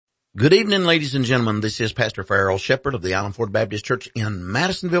Good evening, ladies and gentlemen. This is Pastor Farrell Shepherd of the Island Ford Baptist Church in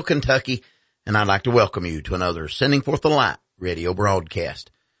Madisonville, Kentucky, and I'd like to welcome you to another Sending Forth the Light radio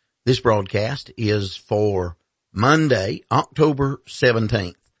broadcast. This broadcast is for Monday, October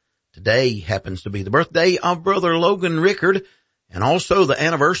 17th. Today happens to be the birthday of Brother Logan Rickard and also the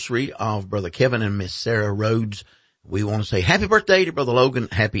anniversary of Brother Kevin and Miss Sarah Rhodes. We want to say happy birthday to Brother Logan,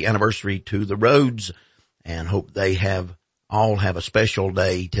 happy anniversary to the Rhodes, and hope they all have a special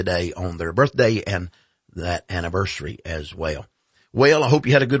day today on their birthday and that anniversary as well. Well, I hope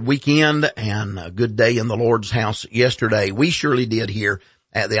you had a good weekend and a good day in the Lord's house yesterday. We surely did here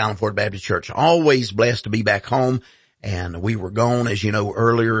at the Island Ford Baptist Church. Always blessed to be back home. And we were gone, as you know,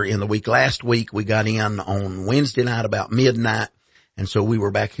 earlier in the week. Last week we got in on Wednesday night about midnight. And so we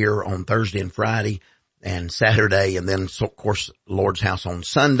were back here on Thursday and Friday and Saturday. And then, so, of course, Lord's house on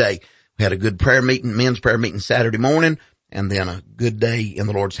Sunday. We had a good prayer meeting, men's prayer meeting Saturday morning. And then a good day in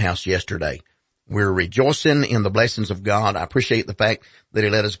the Lord's house yesterday. We're rejoicing in the blessings of God. I appreciate the fact that He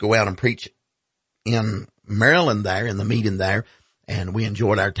let us go out and preach in Maryland there, in the meeting there. And we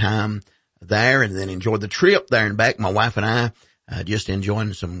enjoyed our time there and then enjoyed the trip there and back. My wife and I, just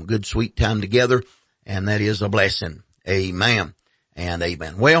enjoying some good sweet time together. And that is a blessing. Amen and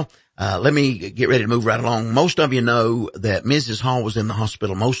amen. Well, let me get ready to move right along. Most of you know that Mrs. Hall was in the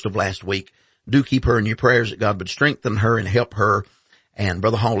hospital most of last week. Do keep her in your prayers that God would strengthen her and help her. And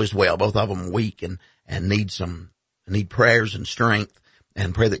Brother Hall as well. Both of them weak and need prayers and strength,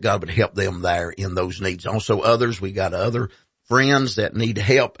 and pray that God would help them there in those needs. Also others, we got other friends that need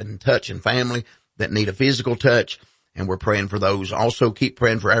help and touch, and family that need a physical touch. And we're praying for those. Also keep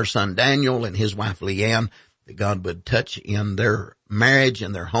praying for our son Daniel and his wife Leanne, that God would touch in their marriage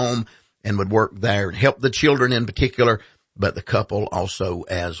and their home and would work there and help the children in particular, but the couple also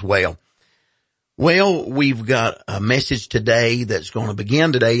as well. Well, we've got a message today that's going to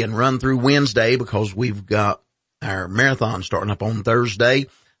begin today and run through Wednesday, because we've got our marathon starting up on Thursday.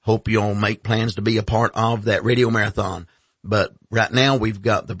 Hope you'll make plans to be a part of that radio marathon. But right now we've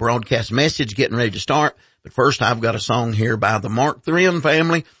got the broadcast message getting ready to start. But first I've got a song here by the Mark Thrin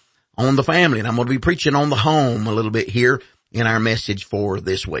family on the family. And I'm going to be preaching on the home a little bit here in our message for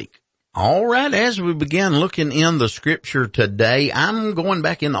this week. All right. As we begin looking in the scripture today, I'm going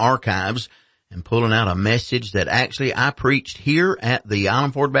back in the archives and pulling out a message that actually I preached here at the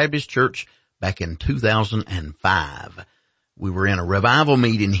Island Ford Baptist Church back in 2005. We were in a revival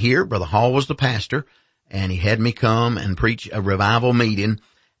meeting here. Brother Hall was the pastor, and he had me come and preach a revival meeting.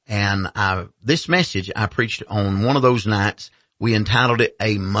 And this message I preached on one of those nights. We entitled it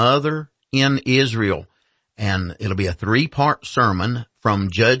A Mother in Israel. And it'll be a 3-part sermon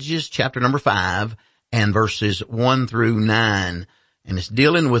from Judges chapter number 5 and verses 1 through 9. And it's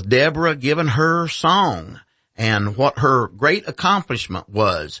dealing with Deborah giving her song and what her great accomplishment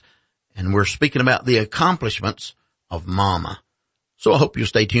was. And we're speaking about the accomplishments of Mama. So I hope you'll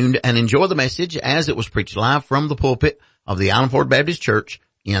stay tuned and enjoy the message as it was preached live from the pulpit of the Island Ford Baptist Church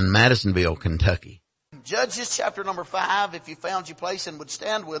in Madisonville, Kentucky. Judges chapter number 5, if you found your place and would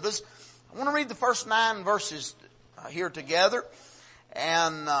stand with us. I want to read the first 9 verses here together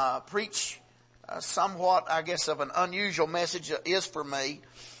and preach somewhat, I guess, of an unusual message is for me,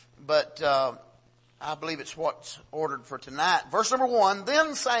 but I believe it's what's ordered for tonight. Verse number 1,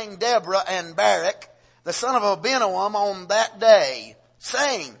 Then sang Deborah and Barak, the son of Abinoam, on that day,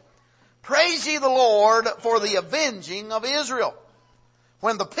 saying, Praise ye the Lord for the avenging of Israel,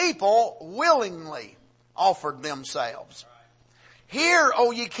 when the people willingly offered themselves. Hear,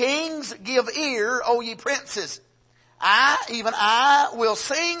 O ye kings, give ear, O ye princes. Even I, will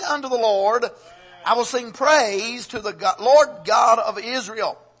sing unto the Lord. I will sing praise to the Lord God of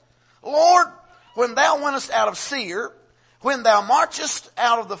Israel. Lord, when thou wentest out of Seir, when thou marchest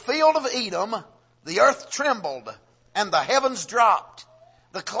out of the field of Edom, the earth trembled and the heavens dropped.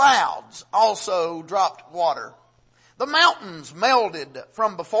 The clouds also dropped water. The mountains melted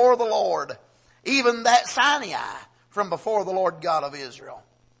from before the Lord, even that Sinai from before the Lord God of Israel.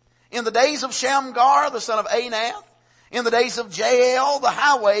 In the days of Shamgar, the son of Anath, in the days of Jael, the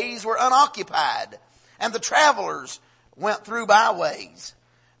highways were unoccupied, and the travelers went through byways.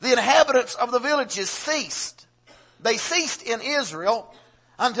 The inhabitants of the villages ceased. They ceased in Israel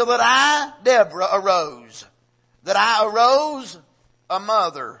until that I, Deborah, arose. That I arose a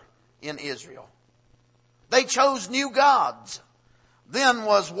mother in Israel. They chose new gods. Then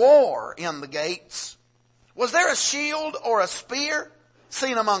was war in the gates. Was there a shield or a spear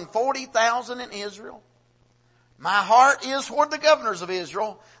seen among 40,000 in Israel? My heart is toward the governors of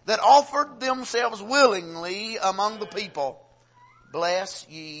Israel that offered themselves willingly among the people. Bless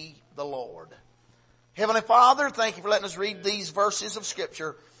ye the Lord. Heavenly Father, thank you for letting us read these verses of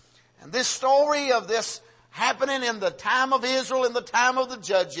Scripture. And this story of this happening in the time of Israel, in the time of the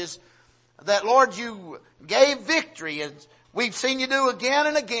judges, that Lord, you gave victory, and we've seen you do again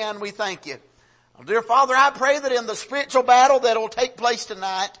and again. We thank you. Dear Father, I pray that in the spiritual battle that will take place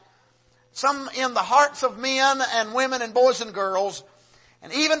tonight, some in the hearts of men and women and boys and girls,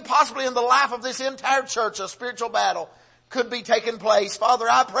 and even possibly in the life of this entire church, a spiritual battle could be taking place. Father,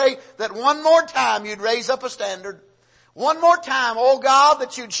 I pray that one more time you'd raise up a standard. One more time, oh God,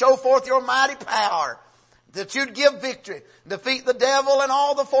 that you'd show forth your mighty power, that you'd give victory, defeat the devil and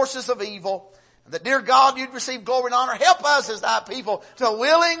all the forces of evil, and that, dear God, you'd receive glory and honor. Help us as thy people to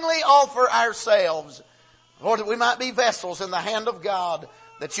willingly offer ourselves, Lord, that we might be vessels in the hand of God,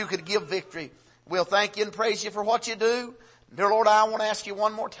 that you could give victory. We'll thank you and praise you for what you do. Dear Lord, I want to ask you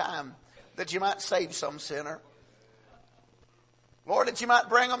one more time that you might save some sinner. Lord, that you might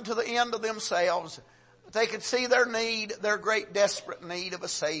bring them to the end of themselves, that they could see their need, their great desperate need of a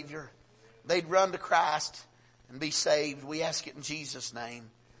Savior. They'd run to Christ and be saved. We ask it in Jesus' name.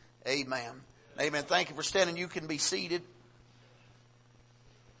 Amen. Amen. Thank you for standing. You can be seated.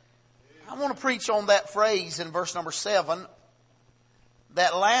 I want to preach on that phrase in verse number 7.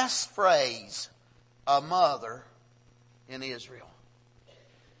 That last phrase, a mother in Israel.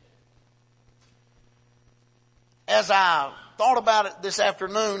 As I thought about it this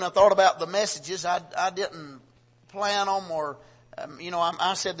afternoon, I thought about the messages. I didn't plan on, or,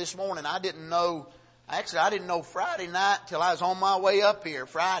 I said this morning, I didn't know Friday night till I was on my way up here,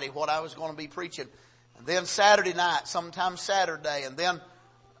 Friday, what I was going to be preaching. And then Saturday night, sometime Saturday. And then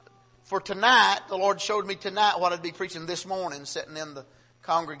for tonight, the Lord showed me tonight what I'd be preaching this morning, sitting in the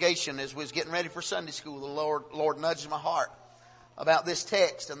congregation as we was getting ready for Sunday school. The Lord nudged my heart about this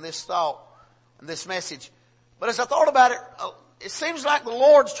text and this thought and this message. But as I thought about it, it seems like the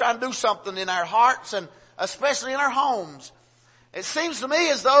Lord's trying to do something in our hearts and especially in our homes. It seems to me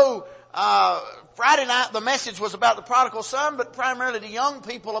as though Friday night the message was about the prodigal son, but primarily to young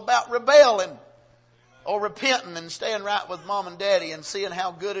people about rebelling or repenting and staying right with mom and daddy and seeing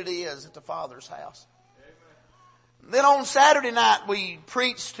how good it is at the Father's house. Amen. Then on Saturday night we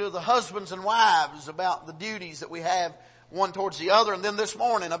preached to the husbands and wives about the duties that we have one towards the other. And then this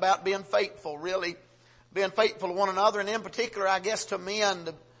morning about being faithful, really being faithful to one another, and in particular, I guess, to men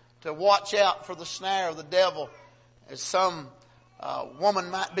to watch out for the snare of the devil, as some woman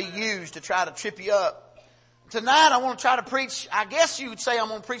might be used to try to trip you up. Tonight I want to try to preach, I guess you would say I'm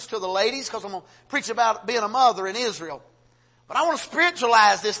going to preach to the ladies, because I'm going to preach about being a mother in Israel. But I want to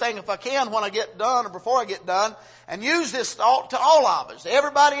spiritualize this thing if I can when I get done or before I get done, and use this thought to all of us,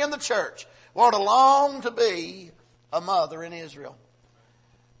 everybody in the church. Lord, I long to be a mother in Israel.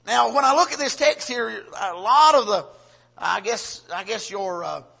 Now, when I look at this text here, a lot of the, I guess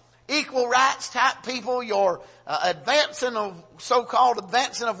your equal rights type people, your so-called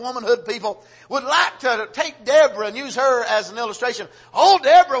advancing of womanhood people would like to take Deborah and use her as an illustration. Oh,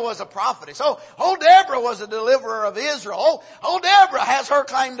 Deborah was a prophetess. Oh, Deborah was a deliverer of Israel. Oh, Deborah has her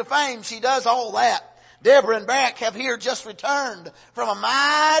claim to fame. She does all that. Deborah and Barak have here just returned from a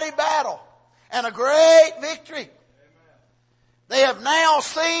mighty battle and a great victory. They have now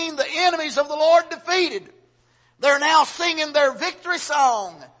seen the enemies of the Lord defeated. They're now singing their victory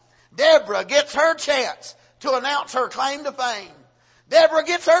song. Deborah gets her chance to announce her claim to fame. Deborah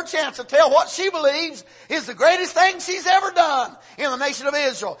gets her chance to tell what she believes is the greatest thing she's ever done in the nation of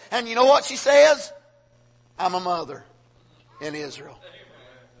Israel. And you know what she says? I'm a mother in Israel.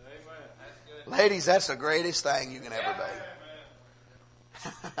 Amen. Ladies, that's the greatest thing you can ever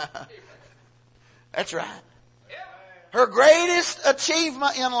be. That's right. Her greatest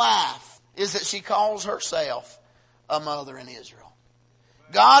achievement in life is that she calls herself a mother in Israel.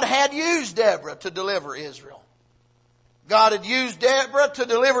 God had used Deborah to deliver Israel. God had used Deborah to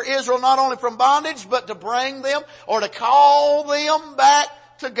deliver Israel not only from bondage, but to bring them or to call them back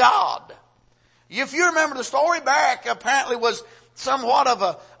to God. If you remember the story, Barak apparently was somewhat of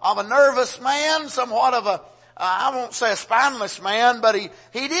a nervous man, somewhat of I won't say a spineless man, but he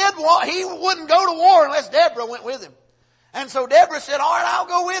wouldn't go to war unless Deborah went with him. And so Deborah said, all right, I'll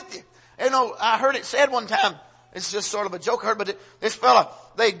go with you. I heard it said one time, it's just sort of a joke I heard, but this fella,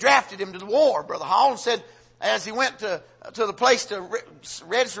 they drafted him to the war, Brother Hall, and said as he went to the place to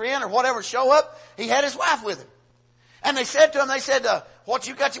register in or whatever, show up, he had his wife with him. And they said to him, what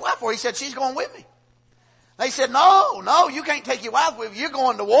you got your wife for? He said, she's going with me. They said, no, you can't take your wife with you. You're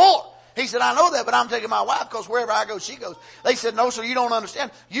going to war. He said, I know that, but I'm taking my wife because wherever I go, she goes. They said, no, sir, you don't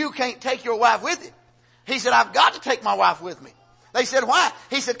understand. You can't take your wife with you. He said, I've got to take my wife with me. They said, why?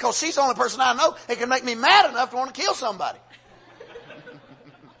 He said, because she's the only person I know that can make me mad enough to want to kill somebody.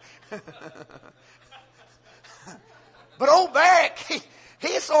 But old Barak,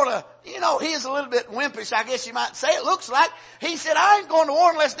 He's sort of, he's a little bit wimpish, I guess you might say. It looks like. He said, I ain't going to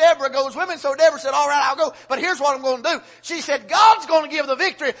war unless Deborah goes with me. So Deborah said, all right, I'll go. But here's what I'm going to do. She said, God's going to give the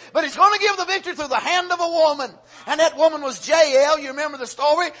victory, but He's going to give the victory through the hand of a woman. And that woman was Jael. You remember the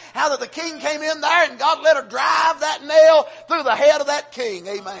story? How that the king came in there and God let her drive that nail through the head of that king.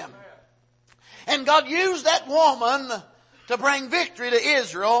 Amen. And God used that woman to bring victory to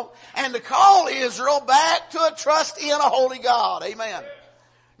Israel and to call Israel back to a trust in a holy God. Amen.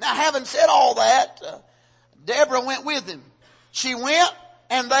 Now, having said all that, Deborah went with him. She went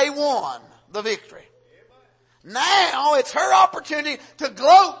and they won the victory. Now it's her opportunity to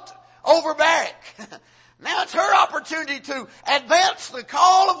gloat over Barak. Now it's her opportunity to advance the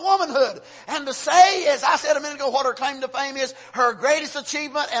call of womanhood and to say, as I said a minute ago, what her claim to fame is, her greatest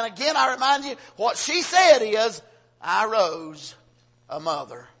achievement. And again, I remind you, what she said is, I rose a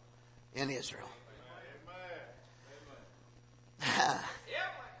mother in Israel.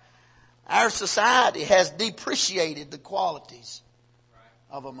 Our society has depreciated the qualities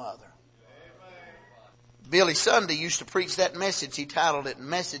of a mother. Billy Sunday used to preach that message. He titled it,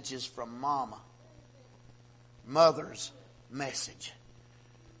 Messages from Mama. Mother's Message.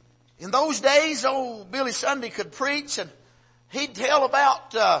 In those days, old Billy Sunday could preach and he'd tell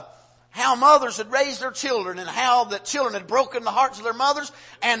about how mothers had raised their children and how the children had broken the hearts of their mothers.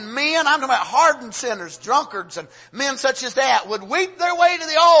 And men, I'm talking about hardened sinners, drunkards, and men such as that would weep their way to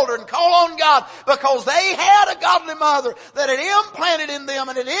the altar and call on God because they had a godly mother that had implanted in them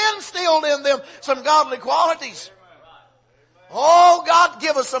and had instilled in them some godly qualities. Oh, God,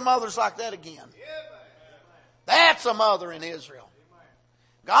 give us some mothers like that again. That's a mother in Israel.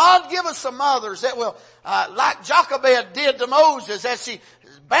 God, give us some mothers that will, like Jochebed did to Moses as she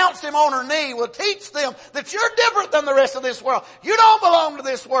bounced him on her knee, will teach them that you're different than the rest of this world. You don't belong to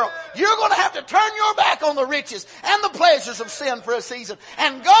this world. You're going to have to turn your back on the riches and the pleasures of sin for a season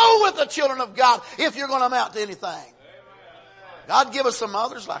and go with the children of God if you're going to amount to anything. God, give us some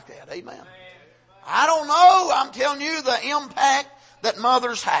mothers like that. Amen. I don't know. I'm telling you the impact that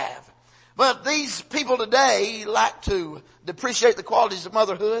mothers have. But these people today like to depreciate the qualities of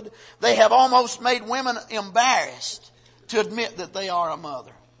motherhood. They have almost made women embarrassed to admit that they are a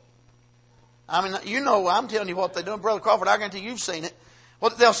mother. I mean, I'm telling you what they're doing. Brother Crawford, I guarantee you've seen it.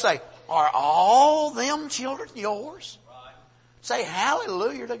 What they'll say, are all them children yours? Say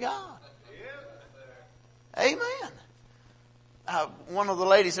hallelujah to God. Amen. One of the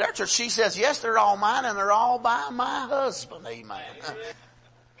ladies at our church, she says, yes, they're all mine and they're all by my husband. Amen.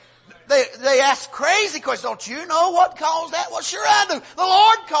 They ask crazy questions. Don't you know what caused that? Well, sure I do. The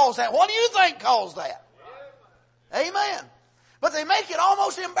Lord caused that. What do you think caused that? Amen. But they make it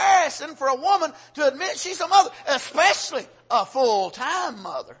almost embarrassing for a woman to admit she's a mother, especially a full-time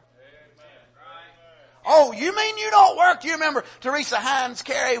mother. Oh, you mean you don't work? You remember Teresa Hines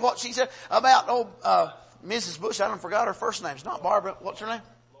Carey, what she said about Mrs. Bush? I don't forgot her first name. It's not Barbara. What's her name?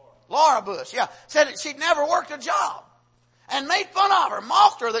 Laura Bush. Yeah. Said that she'd never worked a job. And made fun of her,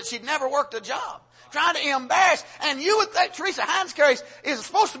 mocked her that she'd never worked a job. Trying to embarrass. And you would think Teresa Hines Carey is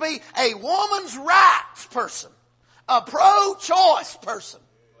supposed to be a woman's rights person. A pro-choice person.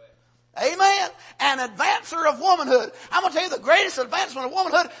 Amen. An advancer of womanhood. I'm going to tell you the greatest advancement of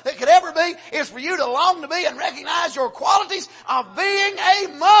womanhood that could ever be is for you to long to be and recognize your qualities of being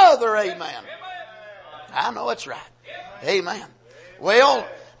a mother. Amen. I know it's right. Amen. Well,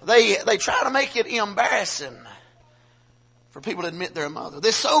 they try to make it embarrassing for people to admit they're a mother.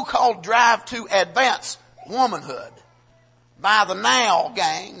 This so-called drive to advance womanhood by the NOW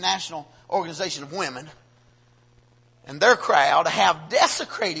gang, National Organization of Women, and their crowd have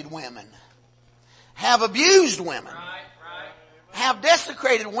desecrated women, have abused women, have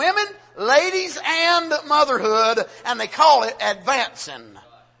desecrated women, ladies, and motherhood, and they call it advancing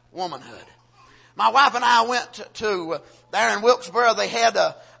womanhood. My wife and I went to there in Wilkesboro. They had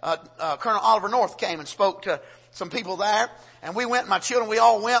Colonel Oliver North came and spoke to some people there. And we went, my children, we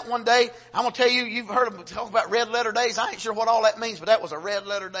all went one day. I'm going to tell you, you've heard them talk about red letter days. I ain't sure what all that means, but that was a red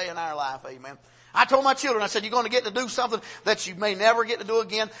letter day in our life. Amen. I told my children, I said, you're going to get to do something that you may never get to do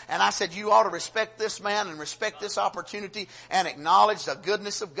again. And I said, you ought to respect this man and respect this opportunity and acknowledge the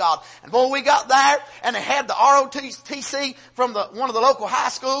goodness of God. And boy, we got there and they had the ROTC from one of the local high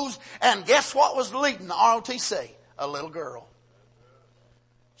schools. And guess what was leading the ROTC? A little girl.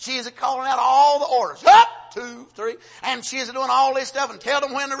 She is calling out all the orders. Up, 2, 3. And she is doing all this stuff and tell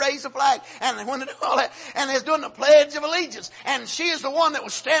them when to raise the flag and when to do all that. And is doing the Pledge of Allegiance. And she is the one that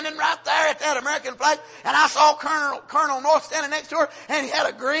was standing right there at that American flag. And I saw Colonel North standing next to her and he had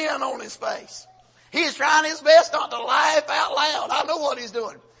a grin on his face. He is trying his best not to laugh out loud. I know what he's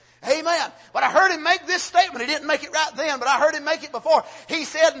doing. Amen. But I heard him make this statement. He didn't make it right then, but I heard him make it before. He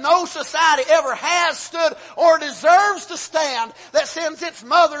said, no society ever has stood or deserves to stand that sends its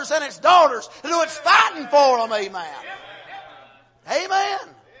mothers and its daughters to do its fighting for them. Amen. Amen.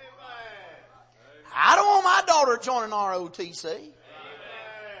 I don't want my daughter joining ROTC.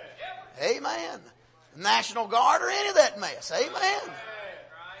 Amen. National Guard or any of that mess. Amen.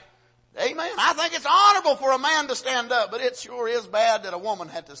 Amen. I think it's honorable for a man to stand up, but it sure is bad that a woman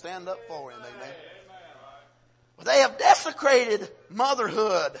had to stand up for him. Amen. But they have desecrated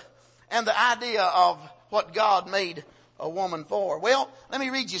motherhood and the idea of what God made a woman for. Well, let me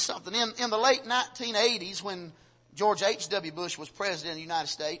read you something. In the late 1980s, when George H.W. Bush was president of the United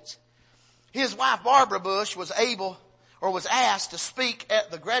States, his wife Barbara Bush was asked to speak at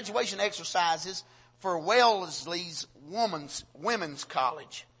the graduation exercises for Wellesley's Women's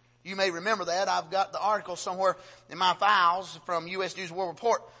College. You may remember that. I've got the article somewhere in my files from U.S. News and World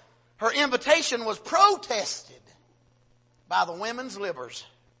Report. Her invitation was protested by the women's libbers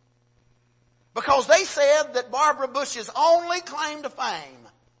because they said that Barbara Bush's only claim to fame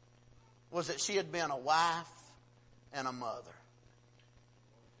was that she had been a wife and a mother.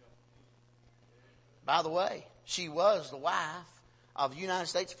 By the way, she was the wife of the United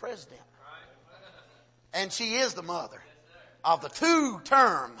States president. And she is the mother of the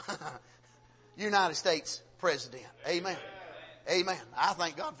two-term United States president. Amen. Amen. I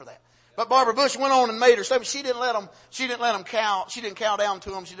thank God for that. But Barbara Bush went on and made her statement. She didn't cow down to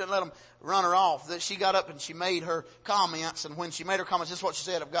them. She didn't let them run her off. That she got up and she made her comments. And when she made her comments, this is what she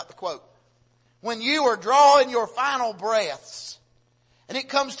said. I've got the quote. When you are drawing your final breaths and it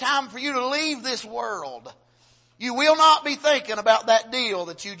comes time for you to leave this world, you will not be thinking about that deal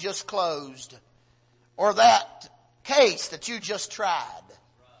that you just closed or that case that you just tried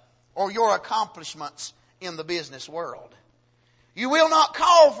or your accomplishments in the business world. You will not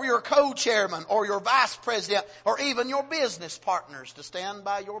call for your co-chairman or your vice president or even your business partners to stand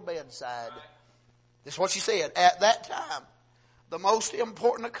by your bedside. This is what she said. At that time, the most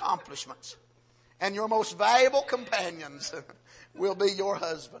important accomplishments and your most valuable companions will be your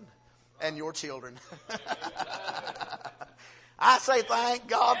husband and your children. I say thank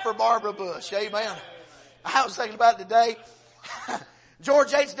God for Barbara Bush. Amen. I was thinking about it today.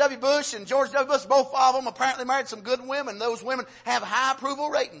 George H.W. Bush and George W. Bush, both of them apparently married some good women. Those women have high approval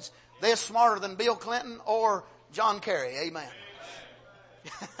ratings. They're smarter than Bill Clinton or John Kerry. Amen.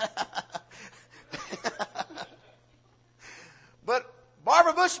 But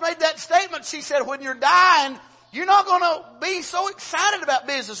Barbara Bush made that statement. She said, when you're dying, you're not going to be so excited about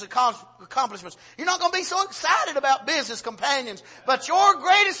business accomplishments. You're not going to be so excited about business companions. But your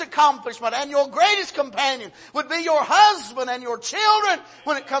greatest accomplishment and your greatest companion would be your husband and your children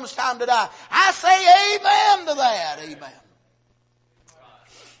when it comes time to die. I say amen to that. Amen.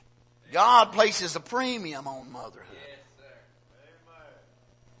 God places a premium on motherhood.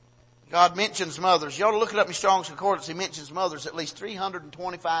 God mentions mothers. You ought to look it up in Strong's Concordance. He mentions mothers at least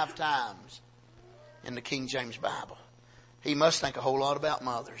 325 times in the King James Bible. He must think a whole lot about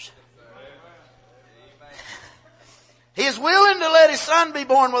mothers. He is willing to let his son be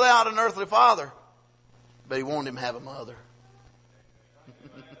born without an earthly father, but he wanted him to have a mother.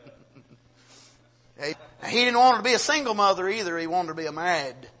 He didn't want her to be a single mother either. He wanted her to be a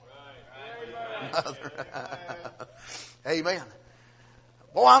married mother. Amen.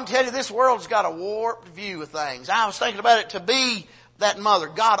 Boy, I'm telling you, this world's got a warped view of things. I was thinking about it, to be that mother.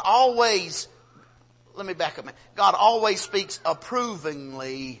 Let me back up a minute. God always speaks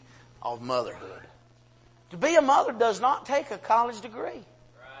approvingly of motherhood. To be a mother does not take a college degree.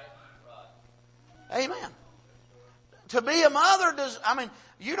 Amen. To be a mother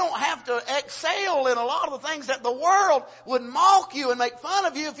you don't have to excel in a lot of the things that the world would mock you and make fun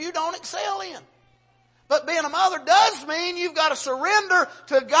of you if you don't excel in. But being a mother does mean you've got to surrender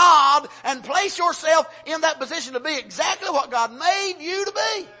to God and place yourself in that position to be exactly what God made you to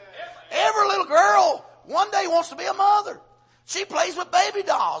be. Every little girl one day wants to be a mother. She plays with baby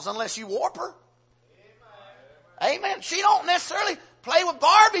dolls unless you warp her. Amen. She don't necessarily play with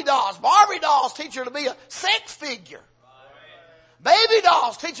Barbie dolls. Barbie dolls teach her to be a sex figure. Baby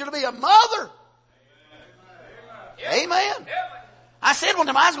dolls teach her to be a mother. Amen. I said one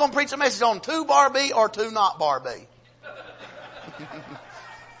time I was going to preach a message on to Barbie or to not Barbie.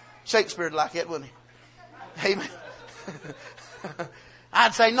 Shakespeare'd like it, wouldn't he? Amen.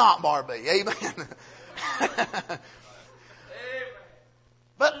 I'd say not Barbie. Amen.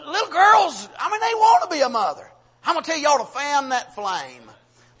 But little girls, they want to be a mother. I'm going to tell y'all to fan that flame.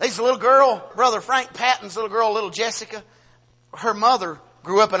 There's a little girl, Brother Frank Patton's little girl, little Jessica. Her mother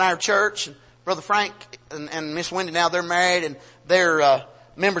grew up in our church. And Brother Frank and Miss Wendy, now they're married, and they're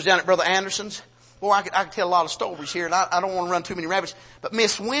members down at Brother Anderson's. Boy, I could tell a lot of stories here, and I don't want to run too many rabbits. But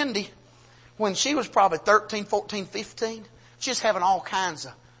Miss Wendy, when she was probably 13, 14, 15, she was having all kinds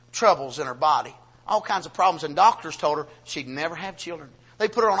of troubles in her body, all kinds of problems, and doctors told her she'd never have children. They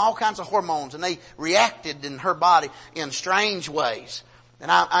put her on all kinds of hormones, and they reacted in her body in strange ways.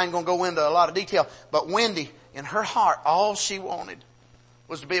 And I ain't going to go into a lot of detail, but Wendy, in her heart, all she wanted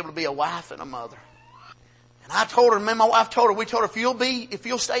was to be able to be a wife and a mother. And I told her, and my wife told her, we told her, if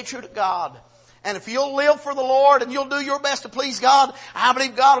you'll stay true to God, and if you'll live for the Lord and you'll do your best to please God, I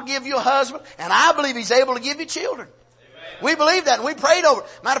believe God will give you a husband, and I believe He's able to give you children. Amen. We believe that, and we prayed over it.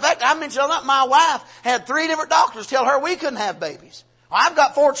 Matter of fact, I mentioned that my wife had 3 different doctors tell her we couldn't have babies. Well, I've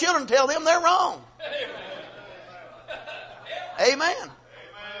got 4 children, tell them they're wrong. Amen.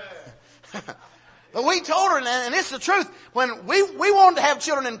 Amen. But we told her, and it's the truth, when we wanted to have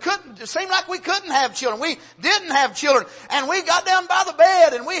children and it seemed like we couldn't have children. We didn't have children. And we got down by the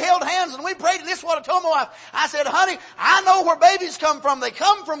bed and we held hands and we prayed. And this is what I told my wife. I said, honey, I know where babies come from. They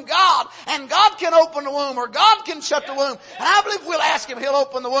come from God. And God can open the womb or God can shut the womb. And I believe if we'll ask Him, He'll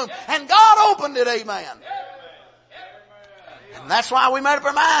open the womb. And God opened it, amen. And that's why we made up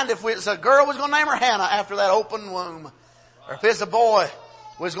our mind if it's a girl, we was going to name her Hannah after that open womb. Or if it's a boy,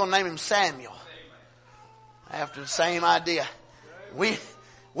 we was going to name him Samuel. After the same idea. We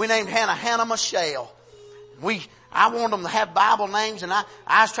named Hannah Michelle. I wanted them to have Bible names, and I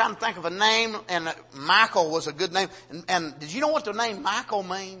was trying to think of a name, and Michael was a good name. And did you know what the name Michael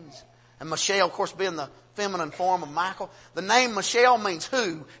means? And Michelle, of course, being the feminine form of Michael. The name Michelle means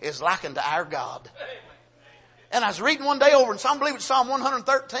who is likened to our God. And I was reading one day over in I believe it's Psalm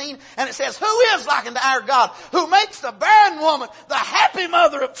 113, and it says, who is likened to our God, who makes the barren woman the happy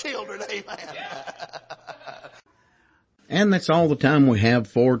mother of children? Amen. And that's all the time we have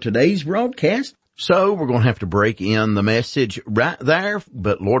for today's broadcast. So we're going to have to break in the message right there,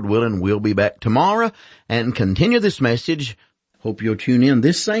 but Lord willing, we'll be back tomorrow and continue this message. Hope you'll tune in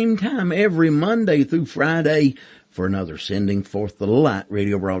this same time every Monday through Friday for another Sending Forth the Light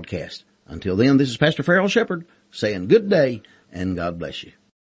radio broadcast. Until then, this is Pastor Farrell Shepherd saying good day and God bless you.